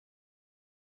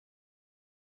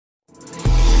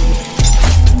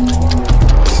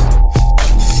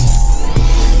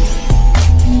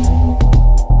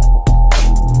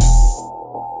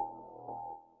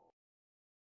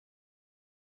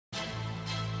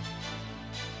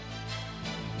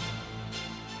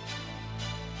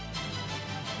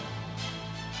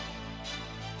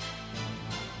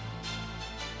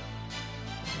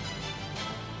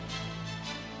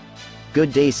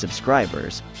Good day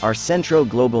subscribers, our Centro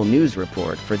Global News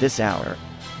Report for this hour.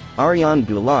 Arjan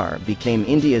Bhullar became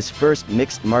India's first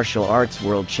mixed martial arts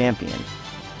world champion.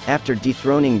 After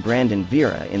dethroning Brandon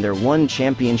Vera in their One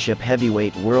Championship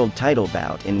heavyweight world title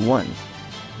bout in 1.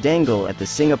 Dangle at the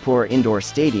Singapore Indoor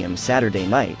Stadium Saturday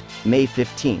night, May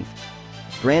 15.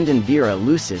 Brandon Vera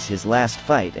loses his last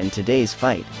fight and today's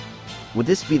fight. Would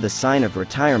this be the sign of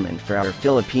retirement for our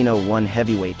Filipino One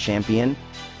heavyweight champion?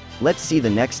 Let's see the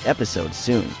next episode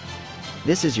soon.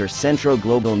 This is your Centro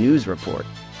Global News Report.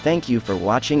 Thank you for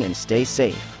watching and stay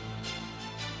safe.